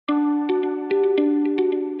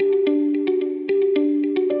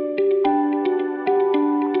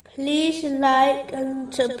like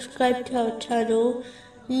and subscribe to our channel.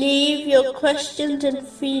 Leave your questions and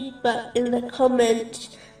feedback in the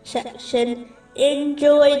comments section.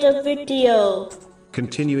 Enjoy the video.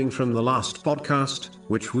 Continuing from the last podcast,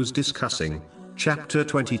 which was discussing chapter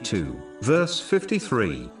 22, verse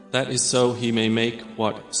 53. That is so he may make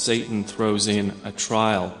what Satan throws in a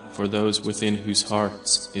trial for those within whose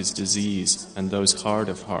hearts is disease and those hard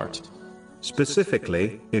of heart.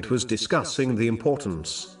 Specifically, it was discussing the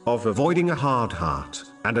importance of avoiding a hard heart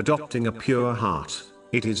and adopting a pure heart.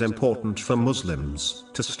 It is important for Muslims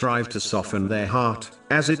to strive to soften their heart,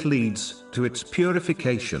 as it leads to its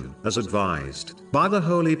purification, as advised by the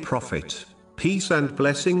Holy Prophet, peace and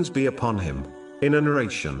blessings be upon him, in a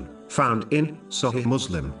narration found in Sahih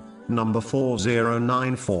Muslim, number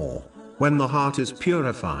 4094. When the heart is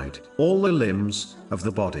purified, all the limbs of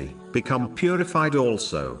the body become purified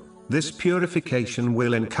also. This purification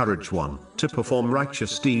will encourage one to perform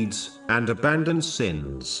righteous deeds and abandon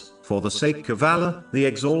sins, for the sake of Allah, the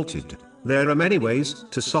Exalted. There are many ways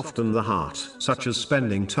to soften the heart, such as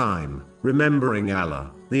spending time remembering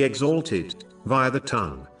Allah, the Exalted, via the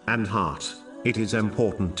tongue and heart. It is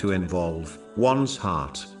important to involve one's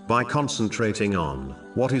heart by concentrating on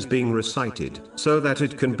what is being recited, so that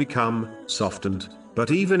it can become softened.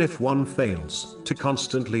 But even if one fails to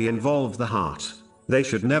constantly involve the heart, they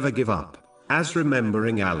should never give up, as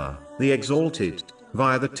remembering Allah, the Exalted,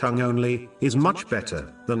 via the tongue only, is much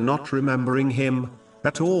better than not remembering Him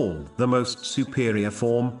at all. The most superior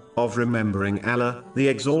form of remembering Allah, the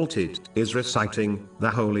Exalted, is reciting the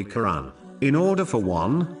Holy Quran. In order for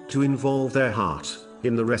one to involve their heart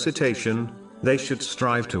in the recitation, they should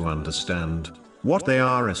strive to understand what they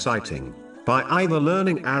are reciting, by either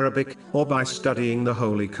learning Arabic or by studying the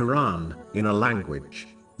Holy Quran in a language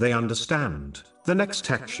they understand. The next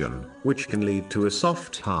action, which can lead to a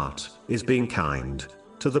soft heart, is being kind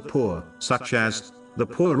to the poor, such as the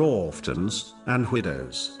poor orphans and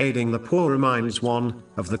widows. Aiding the poor reminds one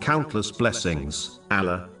of the countless blessings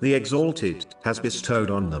Allah, the Exalted, has bestowed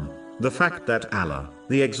on them. The fact that Allah,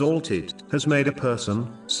 the Exalted, has made a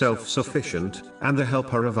person self-sufficient and the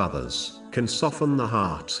helper of others can soften the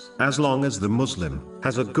heart, as long as the Muslim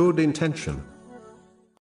has a good intention